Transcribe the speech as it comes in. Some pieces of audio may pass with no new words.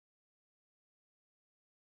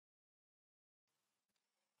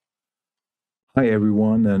Hi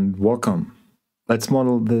everyone and welcome. Let's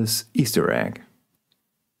model this Easter egg.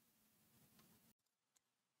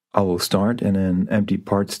 I will start in an empty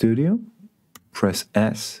part studio. Press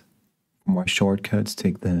S. For my shortcuts,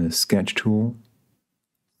 take the sketch tool.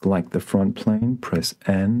 Select the front plane, press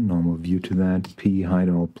N, normal view to that, P, hide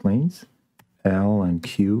all planes. L and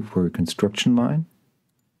Q for a construction line.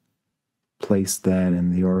 Place that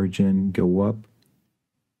in the origin, go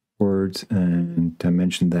upwards and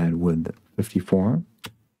dimension that with 54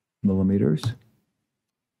 millimeters.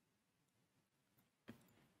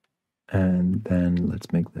 And then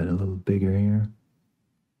let's make that a little bigger here.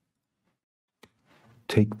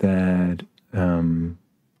 Take that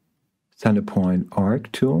center point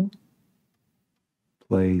arc tool,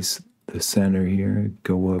 place the center here,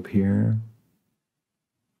 go up here,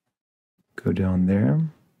 go down there,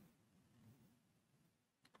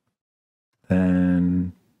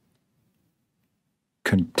 then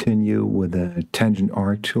continue with the tangent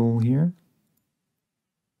arc tool here,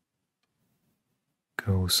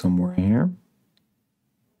 go somewhere here.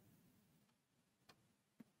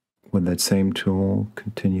 With that same tool,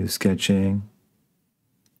 continue sketching.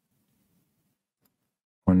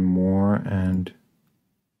 One more and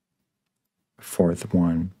a fourth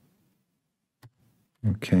one.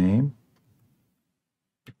 Okay.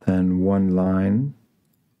 Then one line,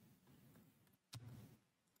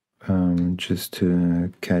 just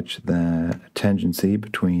to catch the tangency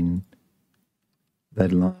between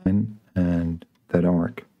that line and that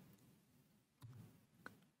arc.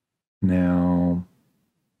 Now,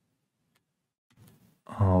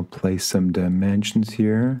 I'll place some dimensions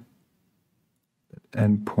here.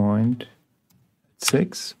 Endpoint at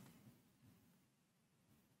 6.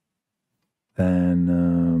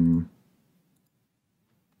 Then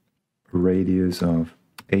a radius of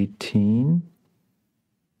 18.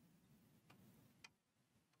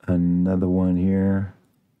 Another one here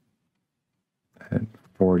at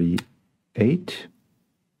 48.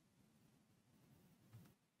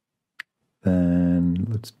 Then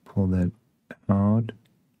let's pull that out.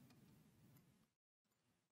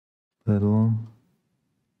 Little.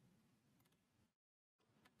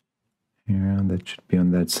 Here, that should be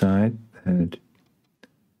on that side, that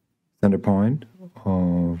center point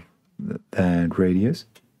of that radius,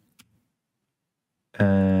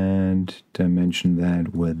 and dimension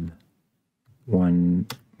that with 1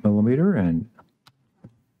 millimeter, and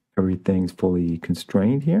everything's fully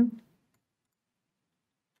constrained here.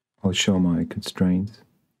 I'll show my constraints,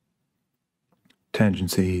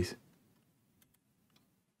 tangencies,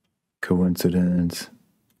 coincidence,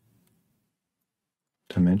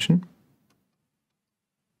 dimension.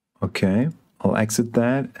 Okay, I'll exit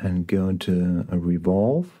that and go into a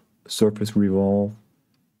revolve, surface revolve,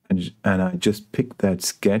 and I just pick that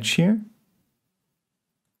sketch here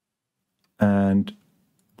and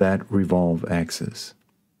that revolve axis.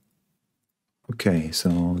 Okay,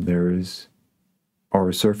 so there is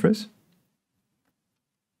our surface.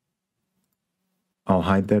 I'll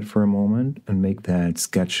hide that for a moment and make that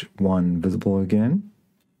sketch 1 visible again.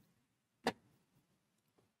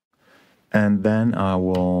 And then I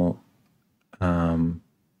will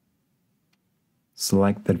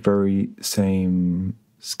select that very same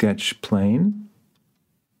sketch plane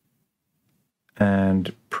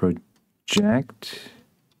and project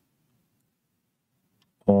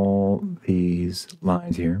all these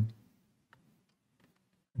lines here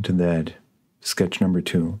into that sketch number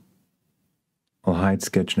 2. I'll hide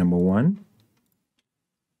sketch number 1.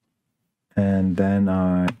 And then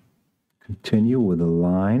I continue with a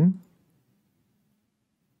line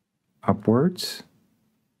upwards,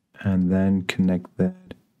 and then connect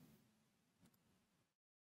that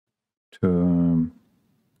to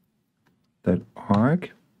that arc,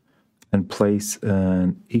 and place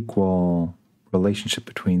an equal relationship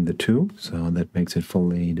between the two, so that makes it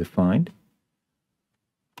fully defined.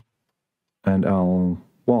 And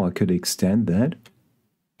I could extend that.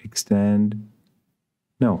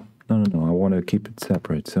 No, I want to keep it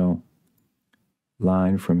separate, so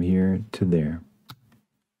line from here to there.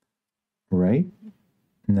 Right,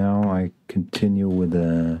 now I continue with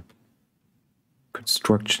a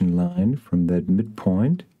construction line from that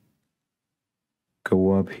midpoint,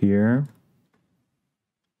 go up here,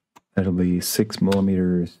 that'll be 6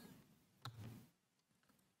 millimeters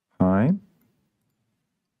high.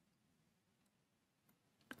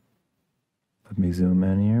 Let me zoom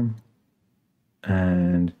in here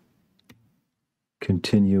and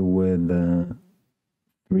continue with the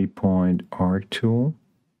 3-point arc tool.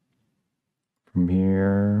 From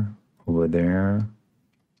here, over there.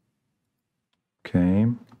 Okay.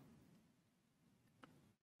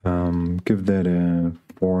 Give that a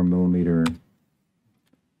 4 millimeter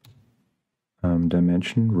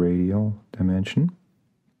dimension, radial dimension.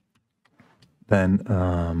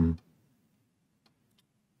 Then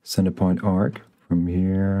center point arc from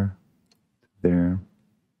here to there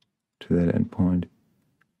to that endpoint.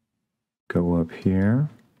 Go up here,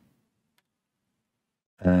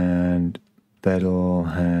 and that'll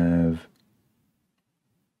have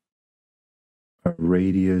a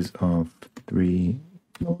radius of 3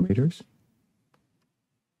 millimeters.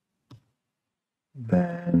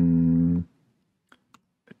 Then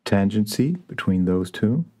a tangency between those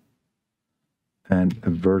two, and a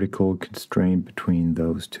vertical constraint between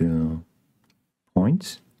those 2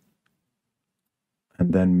 points.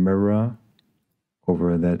 And then mirror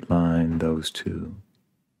over that line those 2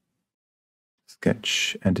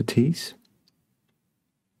 sketch entities.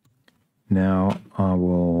 Now I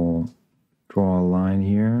will draw a line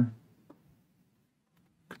here,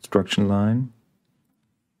 construction line.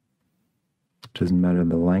 Doesn't matter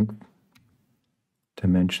the length.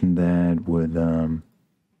 Dimension that with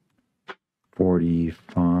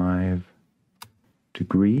 45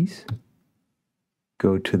 degrees.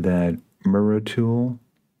 Go to that mirror tool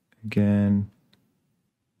again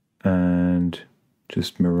and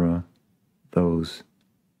just mirror those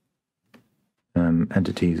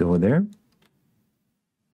entities over there.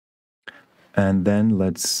 And then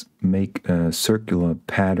let's make a circular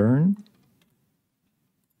pattern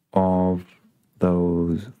of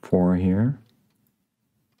those 4 here.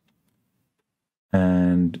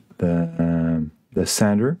 And the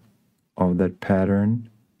center of that pattern,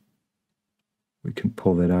 we can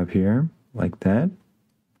pull it up here like that.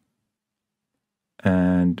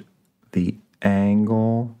 And the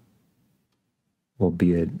angle will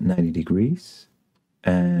be at 90 degrees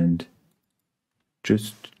and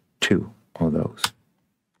just 2 of those.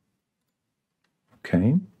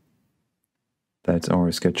 Okay, that's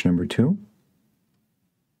our sketch number 2.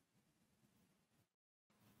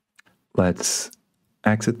 Let's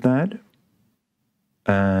exit that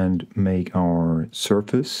and make our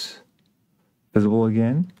surface visible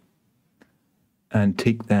again, and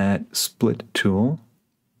take that split tool,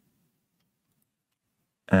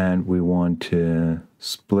 and we want to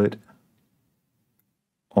split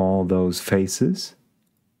all those faces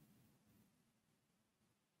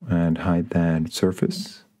and hide that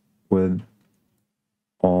surface with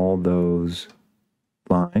all those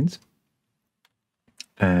lines,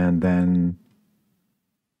 and then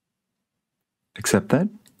accept that.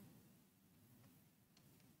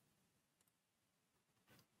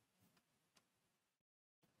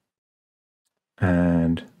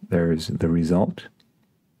 And there's the result.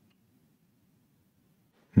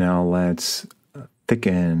 Now let's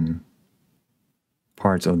thicken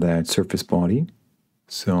parts of that surface body.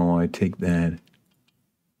 So I take that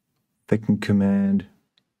thicken command,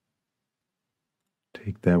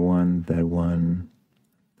 take that one, that one,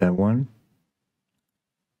 that one,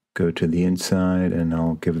 go to the inside, and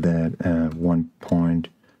I'll give that a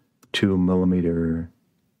 1.2 millimeter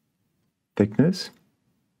thickness.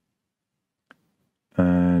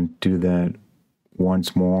 And do that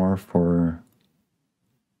once more for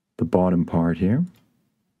the bottom part here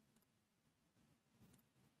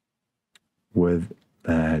with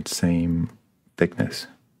that same thickness.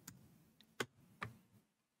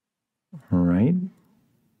 All right.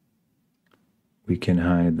 We can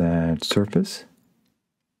hide that surface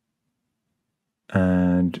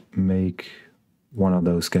and make one of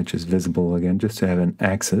those sketches visible again, just to have an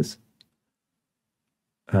axis.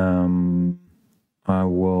 I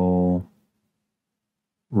will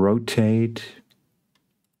rotate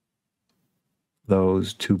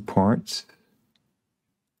those 2 parts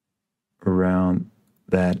around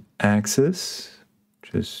that axis,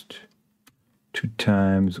 just 2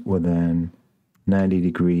 times with an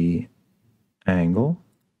 90-degree angle.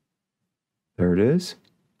 There it is.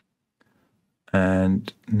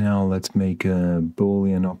 And now let's make a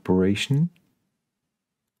Boolean operation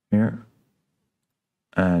here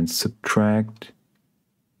and subtract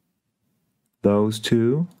those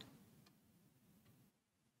 2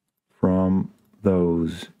 from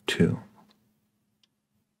those 2.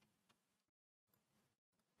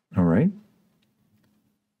 All right.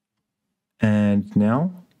 And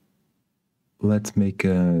now let's make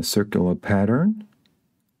a circular pattern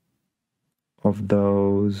of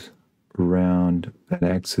those around that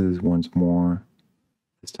axis once more,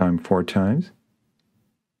 this time 4 times.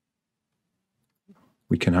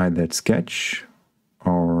 We can hide that sketch.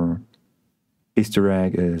 Our Easter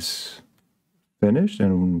egg is finished,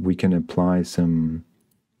 and we can apply some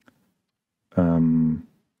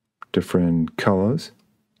different colors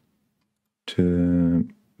to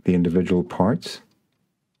the individual parts.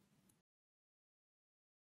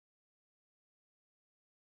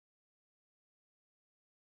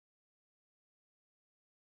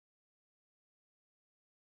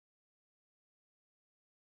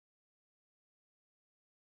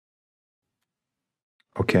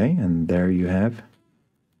 Okay, and there you have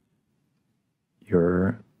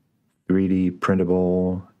your 3D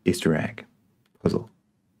printable Easter egg puzzle.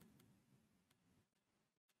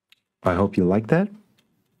 I hope you like that.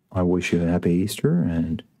 I wish you a happy Easter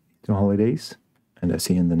and the holidays, and I'll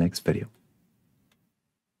see you in the next video.